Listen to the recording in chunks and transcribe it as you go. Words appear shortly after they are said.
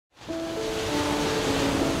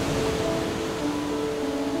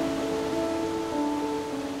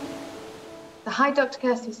Hi, Dr.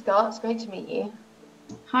 Kirstie Scott. It's great to meet you.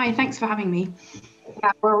 Hi, thanks for having me.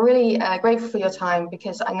 Yeah, we're really grateful for your time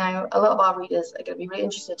because I know a lot of our readers are going to be really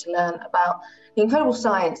interested to learn about the incredible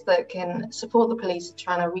science that can support the police in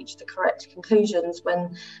trying to reach the correct conclusions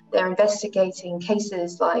when they're investigating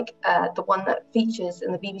cases like the one that features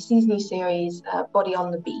in the BBC's new series, Body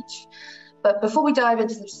on the Beach. But before we dive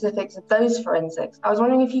into the specifics of those forensics, I was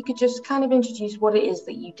wondering if you could just kind of introduce what it is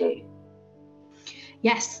that you do.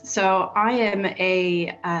 Yes, so I am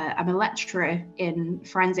I'm a lecturer in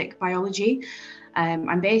forensic biology.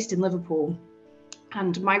 I'm based in Liverpool,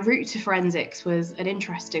 and my route to forensics was an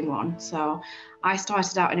interesting one. So I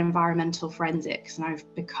started out in environmental forensics, and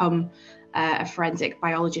I've become a forensic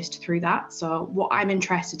biologist through that. So what I'm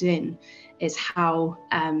interested in is how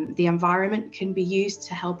the environment can be used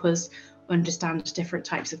to help us understand different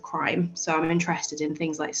types of crime. So I'm interested in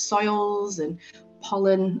things like soils and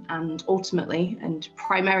pollen, and ultimately and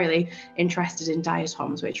primarily interested in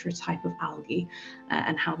diatoms, which are a type of algae,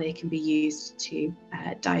 and how they can be used to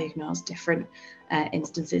diagnose different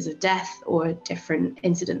instances of death or different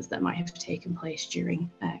incidents that might have taken place during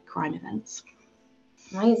crime events.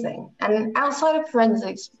 Amazing. And outside of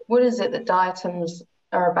forensics, what is it that diatoms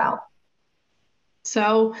are about?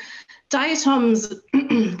 So diatoms,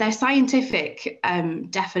 their scientific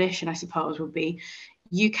definition, I suppose, would be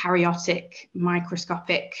eukaryotic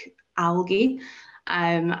microscopic algae.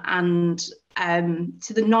 And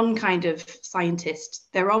to the non-kind of scientist,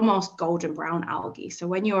 they're almost golden brown algae. So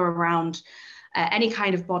when you're around any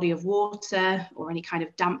kind of body of water or any kind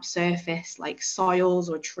of damp surface like soils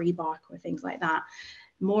or tree bark or things like that,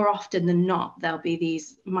 more often than not, there'll be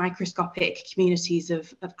these microscopic communities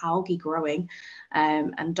of algae growing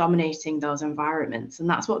and dominating those environments. And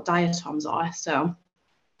that's what diatoms are. So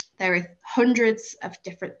there are hundreds of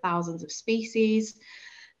different thousands of species.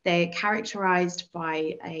 They're characterized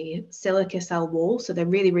by a silica cell wall, so they're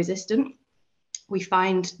really resistant. We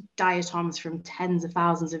find diatoms from tens of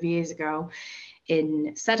thousands of years ago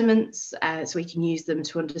in sediments, so we can use them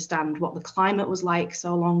to understand what the climate was like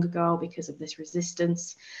so long ago because of this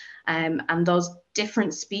resistance. And those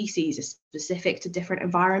different species are specific to different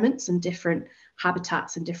environments and different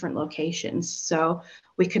habitats and different locations. So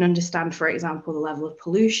we can understand, for example, the level of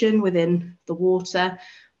pollution within the water.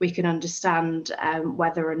 We can understand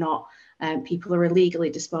whether or not people are illegally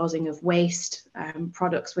disposing of waste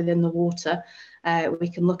products within the water. We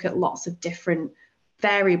can look at lots of different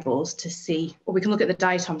variables to see, or we can look at the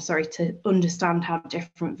diatom, sorry, to understand how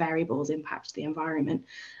different variables impact the environment,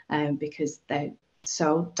 because they're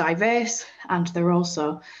so diverse and they're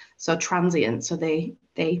also so transient. So they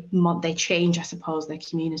change, I suppose, their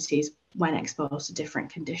communities when exposed to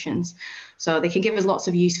different conditions. So they can give us lots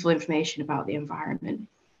of useful information about the environment.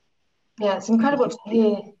 Yeah, it's incredible to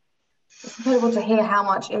hear. It's incredible to hear how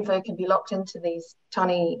much info can be locked into these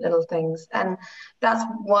tiny little things. And that's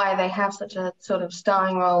why they have such a sort of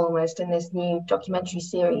starring role almost in this new documentary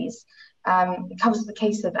series. It covers the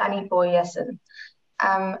case of Annie Boyessen.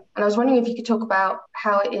 And I was wondering if you could talk about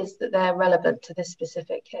how it is that they're relevant to this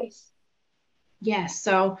specific case. Yes,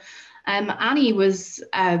 so Annie was,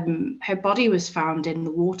 her body was found in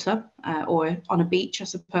the water or on a beach, I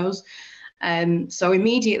suppose. So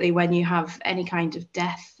immediately when you have any kind of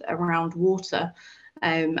death around water,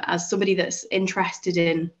 as somebody that's interested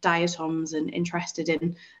in diatoms and interested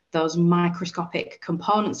in those microscopic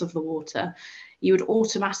components of the water, you would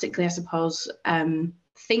automatically, I suppose,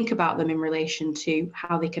 think about them in relation to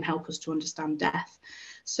how they can help us to understand death.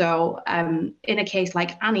 So in a case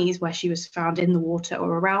like Annie's, where she was found in the water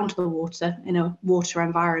or around the water in a water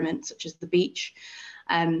environment such as the beach,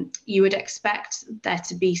 you would expect there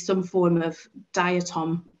to be some form of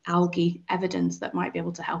diatom algae evidence that might be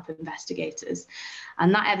able to help investigators.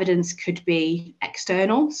 And that evidence could be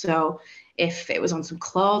external. So if it was on some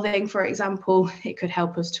clothing, for example, it could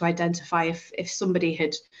help us to identify if somebody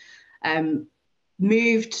had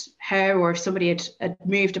moved her, or if somebody had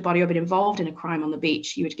moved a body or been involved in a crime on the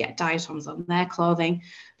beach, you would get diatoms on their clothing.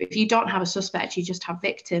 But if you don't have a suspect, you just have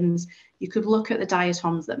victims, you could look at the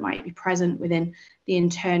diatoms that might be present within the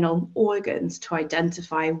internal organs to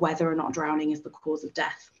identify whether or not drowning is the cause of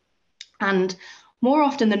death. And more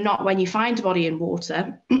often than not, when you find a body in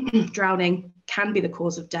water, drowning can be the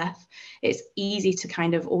cause of death. It's easy to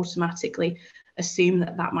kind of automatically assume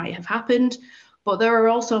that that might have happened. But there are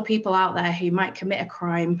also people out there who might commit a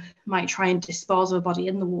crime, might try and dispose of a body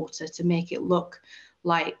in the water to make it look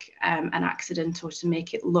like an accident, or to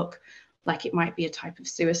make it look like it might be a type of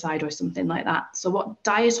suicide or something like that. So what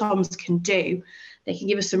diatoms can do, they can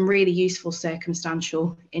give us some really useful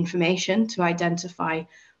circumstantial information to identify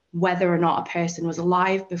whether or not a person was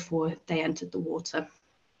alive before they entered the water.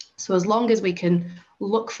 So as long as we can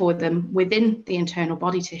look for them within the internal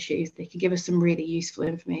body tissues, they can give us some really useful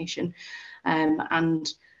information, and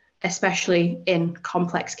especially in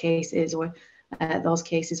complex cases or those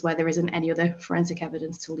cases where there isn't any other forensic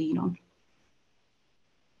evidence to lean on.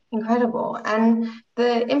 Incredible. And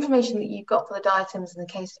the information that you got for the diatoms in the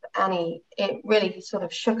case of Annie, it really sort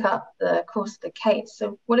of shook up the course of the case.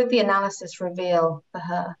 So what did the analysis reveal for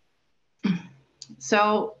her?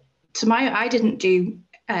 So I didn't do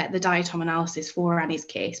the Diatom analysis for Annie's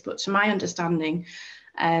case, but to my understanding,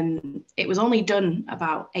 it was only done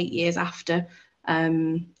about 8 years after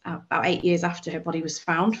her body was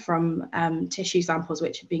found from tissue samples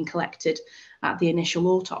which had been collected at the initial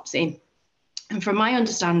autopsy. And from my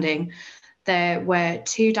understanding, there were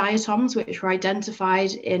 2 diatoms which were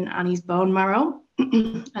identified in Annie's bone marrow.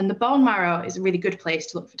 And the bone marrow is a really good place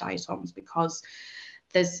to look for diatoms because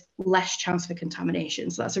there's less chance for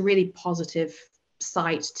contamination. So that's a really positive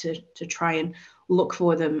site to try and look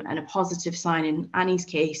for them, and a positive sign in Annie's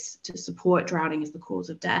case to support drowning as the cause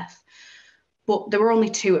of death. But there were only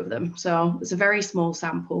 2 of them, so it's a very small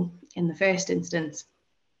sample in the first instance.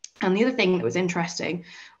 And the other thing that was interesting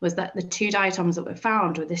was that the 2 diatoms that were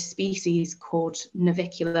found were this species called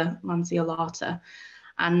Navicular lanceolata.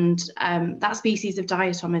 And that species of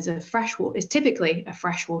diatom is typically a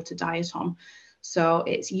freshwater diatom. So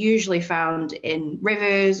it's usually found in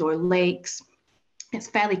rivers or lakes. It's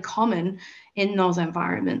fairly common in those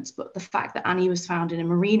environments, but the fact that Annie was found in a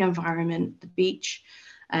marine environment, the beach,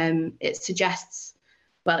 it suggests,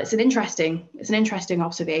 well, it's an interesting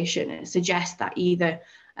observation. It suggests that either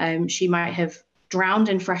she might have drowned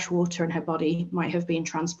in fresh water and her body might have been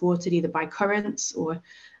transported either by currents or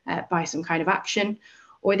by some kind of action,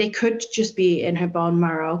 or they could just be in her bone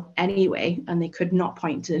marrow anyway, and they could not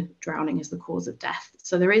point to drowning as the cause of death.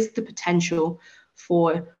 So there is the potential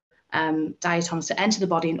for diatoms to enter the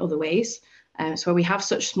body in other ways. So when we have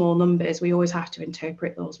such small numbers, we always have to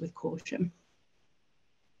interpret those with caution.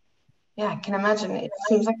 Yeah, I can imagine. It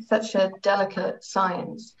seems like such a delicate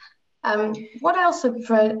science. What else have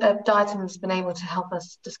diatoms been able to help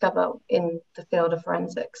us discover in the field of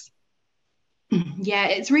forensics? Yeah,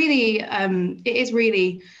 like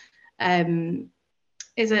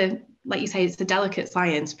you say, it's a delicate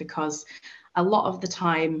science because a lot of the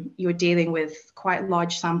time you're dealing with quite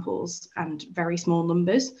large samples and very small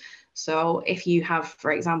numbers. So if you have,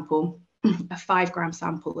 for example, a 5-gram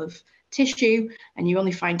sample of tissue and you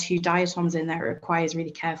only find 2 diatoms in there, it requires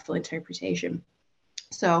really careful interpretation.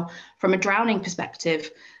 So from a drowning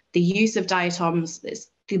perspective, the use of diatoms is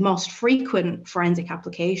the most frequent forensic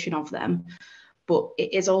application of them, but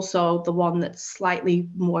it is also the one that's slightly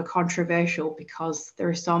more controversial because there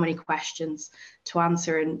are so many questions to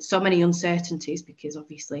answer and so many uncertainties because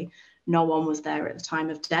obviously no one was there at the time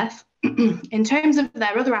of death. In terms of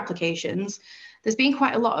their other applications, there's been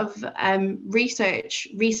quite a lot of research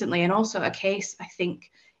recently, and also a case, I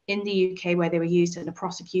think, in the UK where they were used in a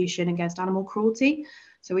prosecution against animal cruelty.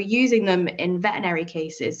 So we're using them in veterinary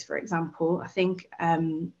cases, for example. I think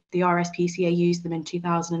the RSPCA used them in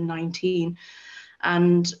 2019.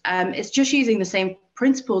 And it's just using the same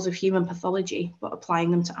principles of human pathology, but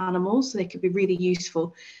applying them to animals. So they could be really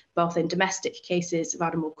useful both in domestic cases of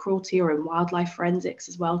animal cruelty or in wildlife forensics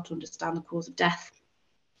as well to understand the cause of death.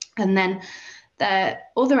 And then the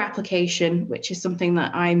other application, which is something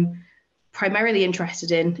that I'm primarily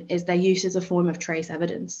interested in, is their use as a form of trace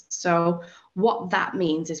evidence. So what that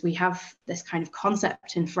means is we have this kind of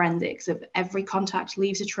concept in forensics of every contact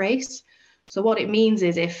leaves a trace. So what it means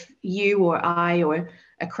is if you or I or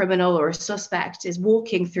a criminal or a suspect is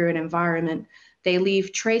walking through an environment, they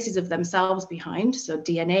leave traces of themselves behind, so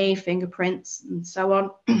DNA, fingerprints, and so on,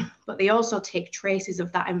 but they also take traces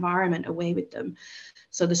of that environment away with them.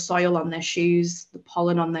 So the soil on their shoes, the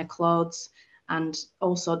pollen on their clothes, and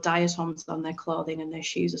also diatoms on their clothing and their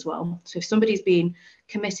shoes as well. So if somebody's been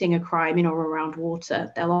committing a crime in or around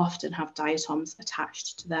water, they'll often have diatoms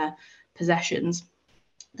attached to their possessions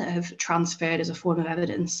that have transferred as a form of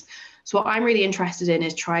evidence. So what I'm really interested in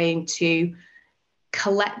is trying to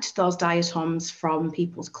collect those diatoms from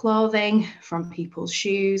people's clothing, from people's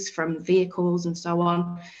shoes, from vehicles and so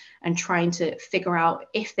on, and trying to figure out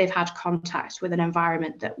if they've had contact with an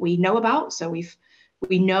environment that we know about. So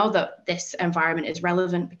we know that this environment is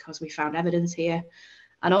relevant because we found evidence here,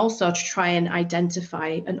 and also to try and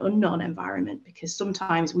identify an unknown environment because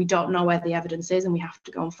sometimes we don't know where the evidence is and we have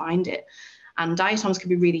to go and find it. And diatoms can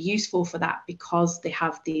be really useful for that because they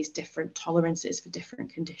have these different tolerances for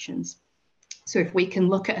different conditions. So if we can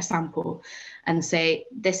look at a sample and say,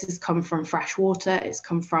 this has come from fresh water, it's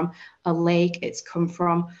come from a lake, it's come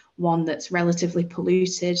from one that's relatively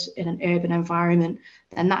polluted in an urban environment,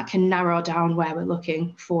 then that can narrow down where we're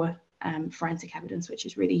looking for forensic evidence, which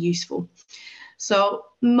is really useful. So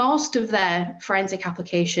most of their forensic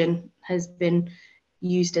application has been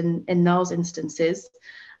used in those instances.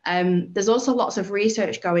 There's also lots of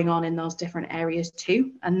research going on in those different areas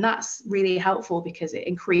too, and that's really helpful because it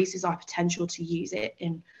increases our potential to use it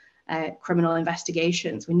in criminal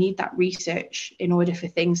investigations. We need that research in order for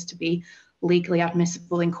things to be legally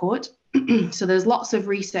admissible in court. So there's lots of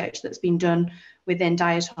research that's been done within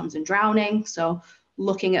diatoms and drowning, so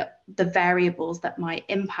looking at the variables that might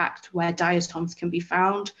impact where diatoms can be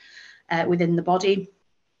found within the body.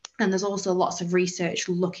 And there's also lots of research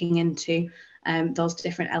looking into those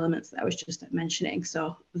different elements that I was just mentioning.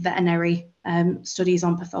 So veterinary studies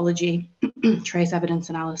on pathology, trace evidence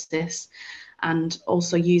analysis, and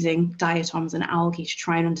also using diatoms and algae to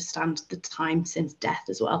try and understand the time since death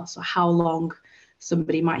as well. So how long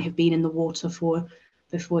somebody might have been in the water for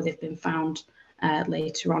before they've been found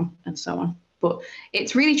later on, and so on. But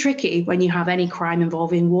it's really tricky when you have any crime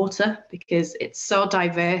involving water because it's so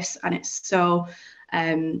diverse and it's so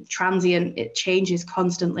transient, it changes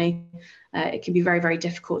constantly. It can be very, very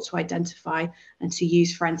difficult to identify and to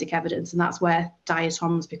use forensic evidence. And that's where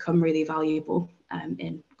diatoms become really valuable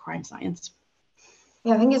in crime science.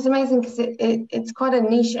 Yeah, I think it's amazing because it's quite a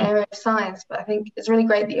niche area of science, but I think it's really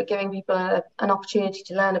great that you're giving people an opportunity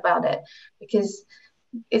to learn about it, because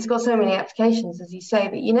it's got so many applications, as you say,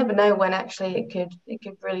 that you never know when actually it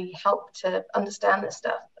could really help to understand this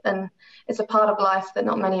stuff. And it's a part of life that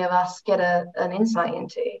not many of us get an insight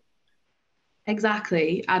into.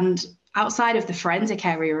 Exactly. And outside of the forensic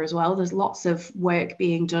area as well, there's lots of work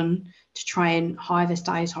being done to try and harvest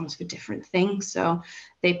diatoms for different things. So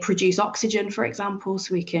they produce oxygen, for example,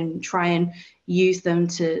 so we can try and use them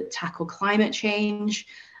to tackle climate change.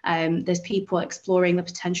 There's people exploring the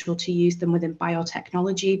potential to use them within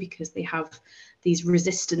biotechnology because they have these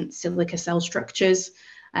resistant silica cell structures.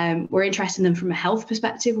 We're interested in them from a health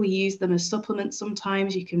perspective. We use them as supplements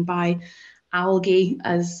sometimes. You can buy algae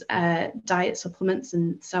as diet supplements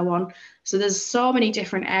and so on. So there's so many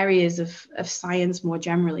different areas of science more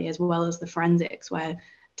generally, as well as the forensics, where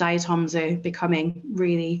diatoms are becoming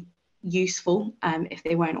really useful if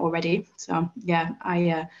they weren't already. So yeah,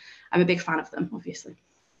 I'm a big fan of them, obviously.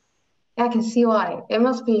 I can see why. It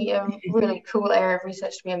must be a really cool area of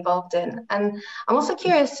research to be involved in. And I'm also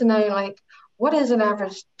curious to know, like, what is an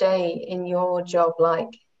average day in your job like?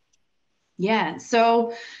 Yeah,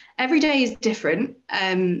 so every day is different,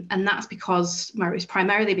 and that's because it's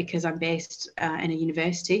primarily because I'm based in a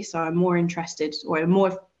university, so I'm more interested, or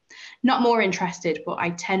not more interested, but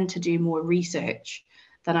I tend to do more research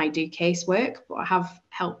than I do casework. But I have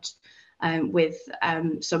helped with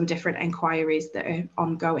some different inquiries that are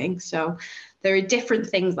ongoing. So there are different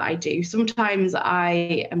things that I do. Sometimes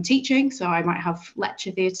I am teaching, so I might have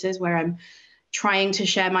lecture theatres where I'm trying to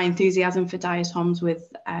share my enthusiasm for diatoms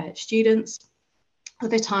with students.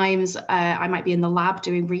 Other times I might be in the lab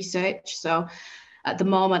doing research. So at the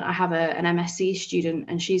moment I have an MSc student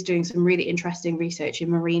and she's doing some really interesting research in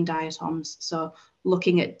marine diatoms. So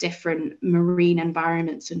looking at different marine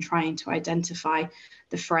environments and trying to identify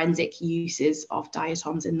the forensic uses of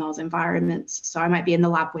diatoms in those environments. So I might be in the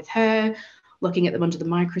lab with her, looking at them under the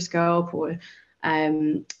microscope, or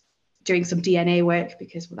doing some DNA work,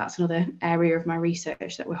 because that's another area of my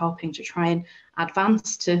research that we're hoping to try and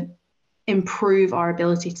advance to improve our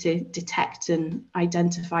ability to detect and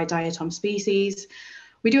identify diatom species.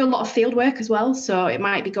 We do a lot of field work as well, so it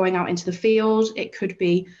might be going out into the field, it could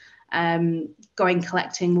be going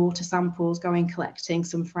collecting water samples, going collecting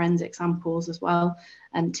some forensic samples as well,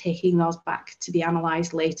 and taking those back to be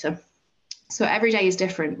analysed later. So every day is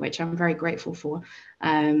different, which I'm very grateful for.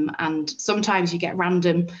 And sometimes you get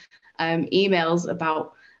random emails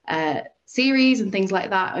about series and things like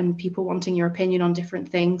that, and people wanting your opinion on different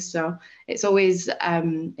things. So it's always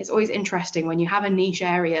interesting when you have a niche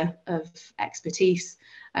area of expertise.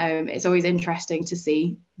 It's always interesting to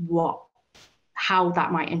see how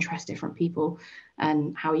that might interest different people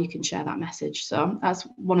and how you can share that message. So that's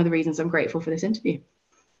one of the reasons I'm grateful for this interview.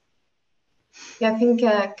 Yeah, I think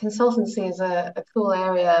consultancy is a cool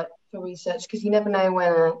area for research, because you never know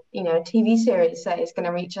when a TV series, say, is going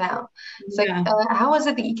to reach out. So yeah. How was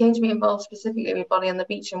it that you came to be involved specifically with Body on the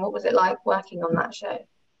Beach, and what was it like working on that show?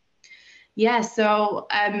 Yeah, so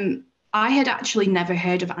I had actually never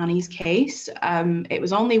heard of Annie's case. It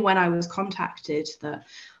was only when I was contacted that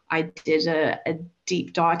I did a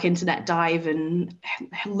deep, dark internet dive and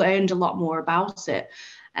learned a lot more about it.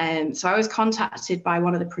 So I was contacted by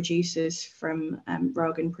one of the producers from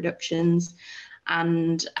Rogan Productions,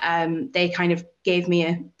 and they kind of gave me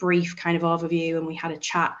a brief kind of overview, and we had a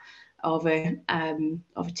chat over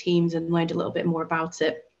Teams and learned a little bit more about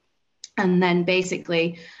it. And then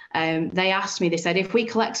basically they asked me, they said, if we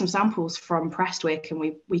collect some samples from Prestwick and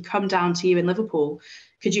we come down to you in Liverpool,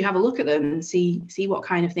 could you have a look at them and see what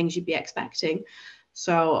kind of things you'd be expecting?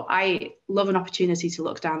 So I love an opportunity to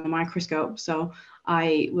look down the microscope. So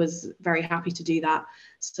I was very happy to do that.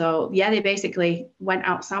 So yeah, they basically went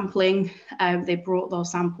out sampling. They brought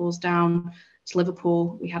those samples down to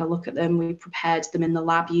Liverpool. We had a look at them. We prepared them in the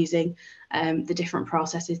lab using the different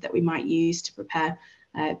processes that we might use to prepare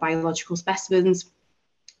biological specimens.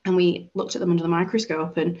 And we looked at them under the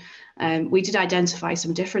microscope, and we did identify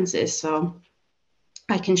some differences. So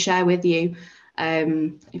I can share with you,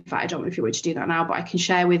 in fact, I don't know if you want to do that now, but I can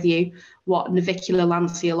share with you what Navicular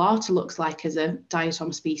lanceolata looks like as a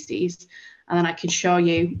diatom species. And then I can show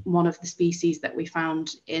you one of the species that we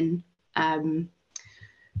found in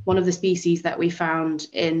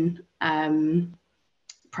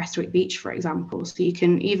Prestwick Beach, for example. So you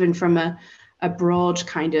can, even from a broad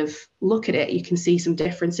kind of look at it, you can see some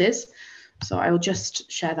differences. So I will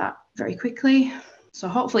just share that very quickly. So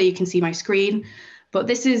hopefully you can see my screen, but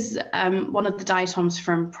this is one of the diatoms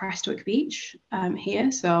from Prestwick Beach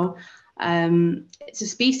here. So it's a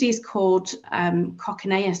species called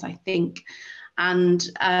Cochineus, I think. And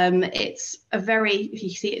it's a very,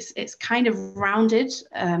 you see, it's kind of rounded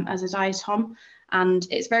as a diatom, and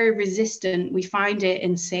it's very resistant. We find it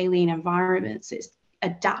in saline environments. It's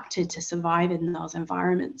adapted to survive in those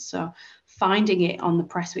environments. So finding it on the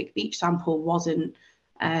Prestwick Beach sample wasn't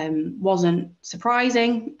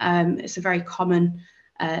surprising. It's a very common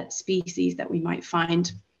species that we might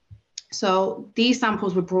find. So these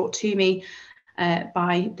samples were brought to me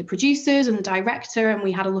by the producers and the director, and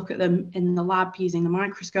we had a look at them in the lab using the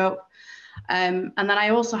microscope. And then I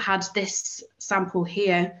also had this sample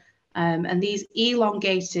here, and these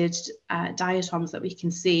elongated diatoms that we can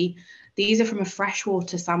see. These are from a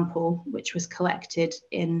freshwater sample, which was collected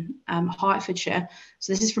in Hertfordshire.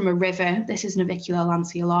 So this is from a river. This is Navicular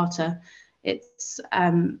lanceolata. It's,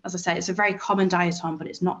 as I said, it's a very common diatom, but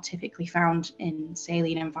it's not typically found in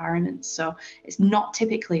saline environments. So it's not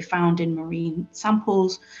typically found in marine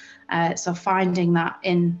samples. So finding that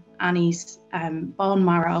in Annie's bone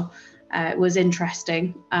marrow was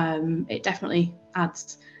interesting. It definitely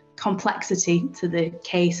adds complexity to the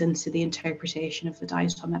case and to the interpretation of the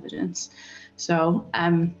diatom evidence. So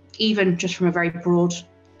even just from a very broad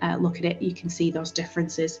look at it, you can see those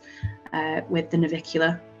differences with the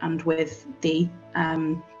navicular and with the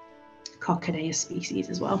Cochineus species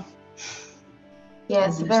as well. Yeah,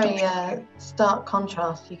 it's a very stark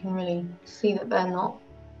contrast. You can really see that they're not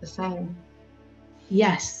the same.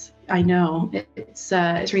 Yes, I know. It's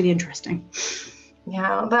really interesting.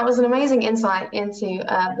 Yeah, that was an amazing insight into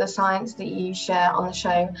the science that you share on the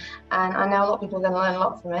show, and I know a lot of people are going to learn a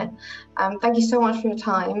lot from it. Thank you so much for your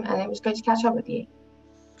time, and it was great to catch up with you.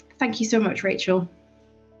 Thank you so much, Rachel.